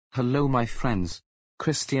Hello my friends,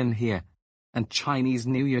 Christian here. And Chinese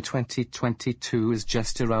New Year 2022 is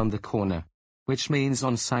just around the corner. Which means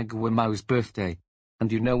on Sagwa Mao's birthday.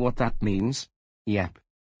 And you know what that means? Yep.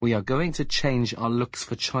 We are going to change our looks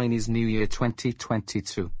for Chinese New Year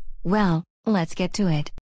 2022. Well, let's get to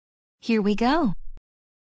it. Here we go.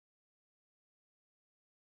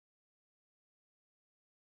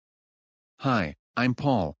 Hi, I'm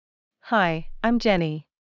Paul. Hi, I'm Jenny.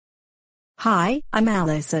 Hi, I'm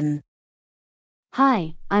Allison.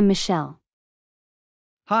 Hi, I'm Michelle.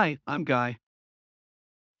 Hi, I'm Guy.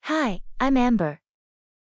 Hi, I'm Amber.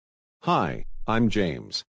 Hi, I'm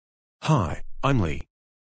James. Hi, I'm Lee.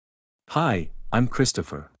 Hi, I'm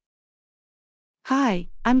Christopher. Hi,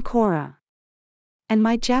 I'm Cora. And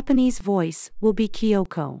my Japanese voice will be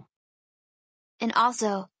Kyoko. And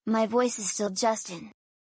also, my voice is still Justin.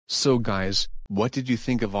 So guys, what did you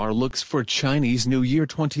think of our looks for Chinese New Year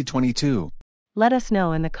 2022? Let us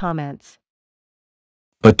know in the comments.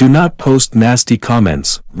 But do not post nasty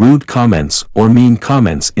comments, rude comments, or mean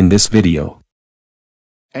comments in this video.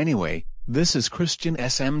 Anyway, this is Christian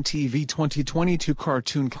SMTV 2022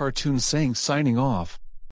 Cartoon saying signing off.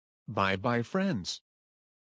 Bye bye friends.